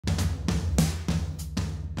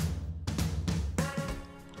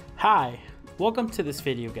Hi, welcome to this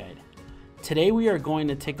video guide. Today we are going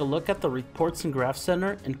to take a look at the Reports and Graph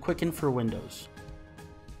Center in Quicken for Windows.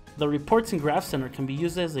 The Reports and Graph Center can be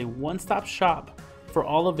used as a one-stop shop for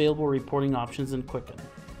all available reporting options in Quicken.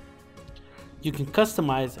 You can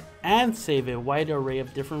customize and save a wide array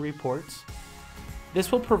of different reports.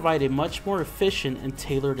 This will provide a much more efficient and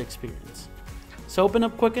tailored experience. So open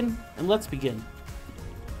up Quicken and let's begin.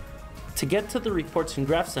 To get to the Reports and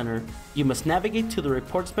Graph Center, you must navigate to the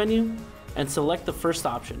Reports menu and select the first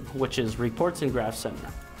option, which is Reports and Graph Center.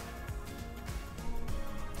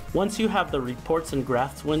 Once you have the Reports and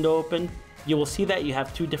Graphs window open, you will see that you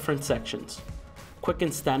have two different sections,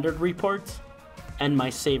 Quicken Standard Reports and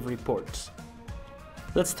My Save Reports.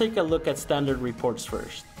 Let's take a look at Standard Reports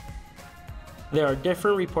first. There are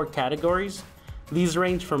different report categories. These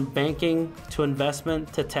range from banking to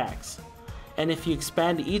investment to tax. And if you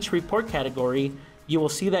expand each report category, you will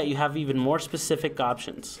see that you have even more specific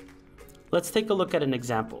options. Let's take a look at an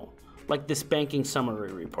example, like this banking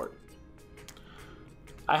summary report.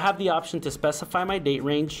 I have the option to specify my date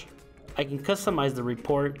range, I can customize the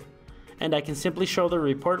report, and I can simply show the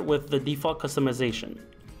report with the default customization.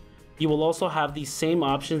 You will also have these same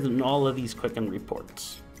options in all of these Quicken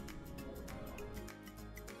reports.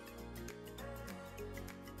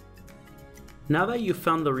 Now that you've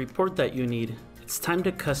found the report that you need, it's time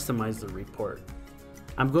to customize the report.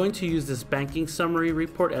 I'm going to use this banking summary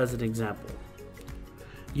report as an example.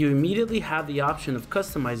 You immediately have the option of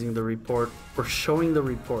customizing the report or showing the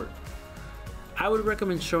report. I would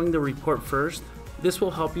recommend showing the report first. This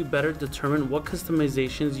will help you better determine what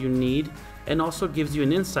customizations you need and also gives you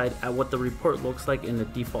an insight at what the report looks like in the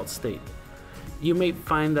default state. You may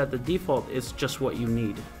find that the default is just what you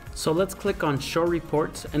need. So let's click on Show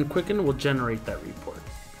Reports and Quicken will generate that report.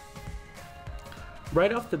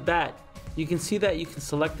 Right off the bat, you can see that you can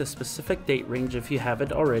select a specific date range if you have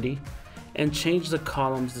it already and change the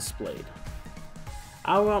columns displayed.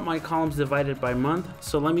 I want my columns divided by month,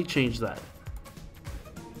 so let me change that.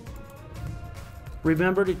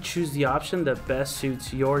 Remember to choose the option that best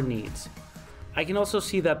suits your needs. I can also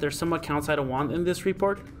see that there's some accounts I don't want in this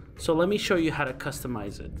report, so let me show you how to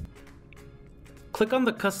customize it. Click on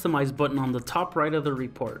the Customize button on the top right of the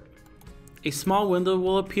report. A small window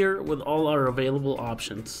will appear with all our available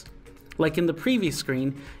options. Like in the previous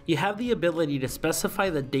screen, you have the ability to specify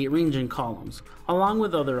the date range and columns, along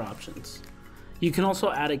with other options. You can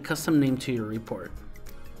also add a custom name to your report.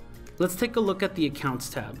 Let's take a look at the Accounts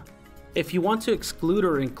tab. If you want to exclude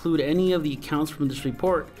or include any of the accounts from this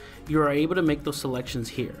report, you are able to make those selections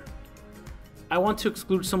here. I want to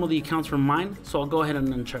exclude some of the accounts from mine, so I'll go ahead and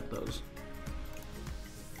uncheck those.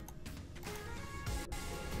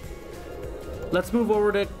 Let's move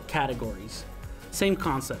over to categories. Same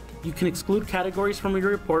concept. You can exclude categories from your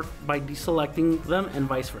report by deselecting them and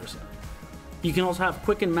vice versa. You can also have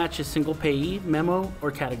Quicken match a single payee, memo, or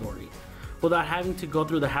category without having to go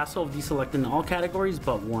through the hassle of deselecting all categories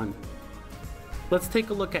but one. Let's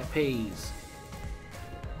take a look at payees.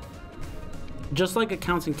 Just like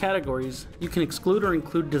accounts and categories, you can exclude or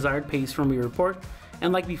include desired payees from your report,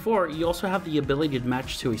 and like before, you also have the ability to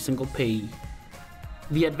match to a single payee.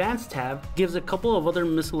 The Advanced tab gives a couple of other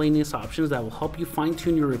miscellaneous options that will help you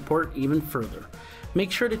fine-tune your report even further.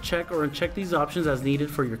 Make sure to check or uncheck these options as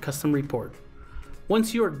needed for your custom report.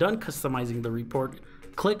 Once you are done customizing the report,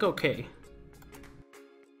 click OK.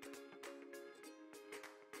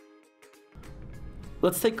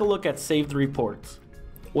 Let's take a look at saved reports.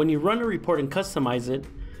 When you run a report and customize it,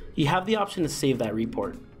 you have the option to save that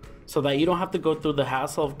report, so that you don't have to go through the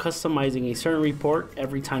hassle of customizing a certain report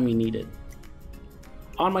every time you need it.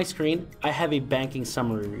 On my screen, I have a banking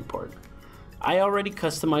summary report. I already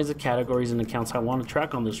customized the categories and accounts I want to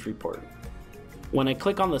track on this report. When I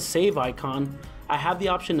click on the save icon, I have the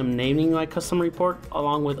option of naming my custom report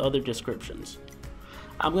along with other descriptions.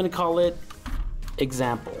 I'm going to call it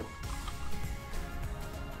Example.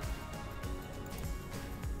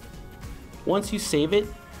 Once you save it,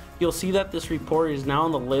 you'll see that this report is now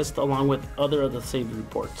on the list along with other of the saved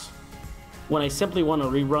reports. When I simply want to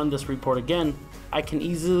rerun this report again, I can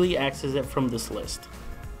easily access it from this list.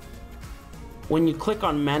 When you click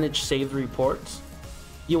on Manage Saved Reports,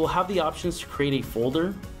 you will have the options to create a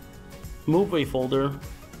folder, move a folder,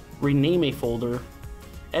 rename a folder,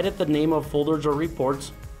 edit the name of folders or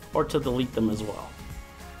reports, or to delete them as well.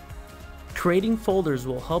 Creating folders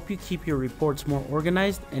will help you keep your reports more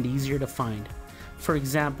organized and easier to find. For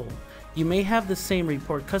example, you may have the same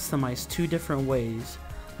report customized two different ways.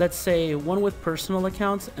 Let's say one with personal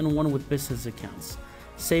accounts and one with business accounts.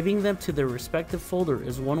 Saving them to their respective folder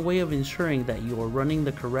is one way of ensuring that you are running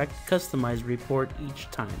the correct customized report each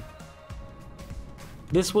time.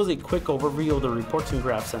 This was a quick overview of the Reports and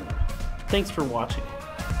Graph Center. Thanks for watching.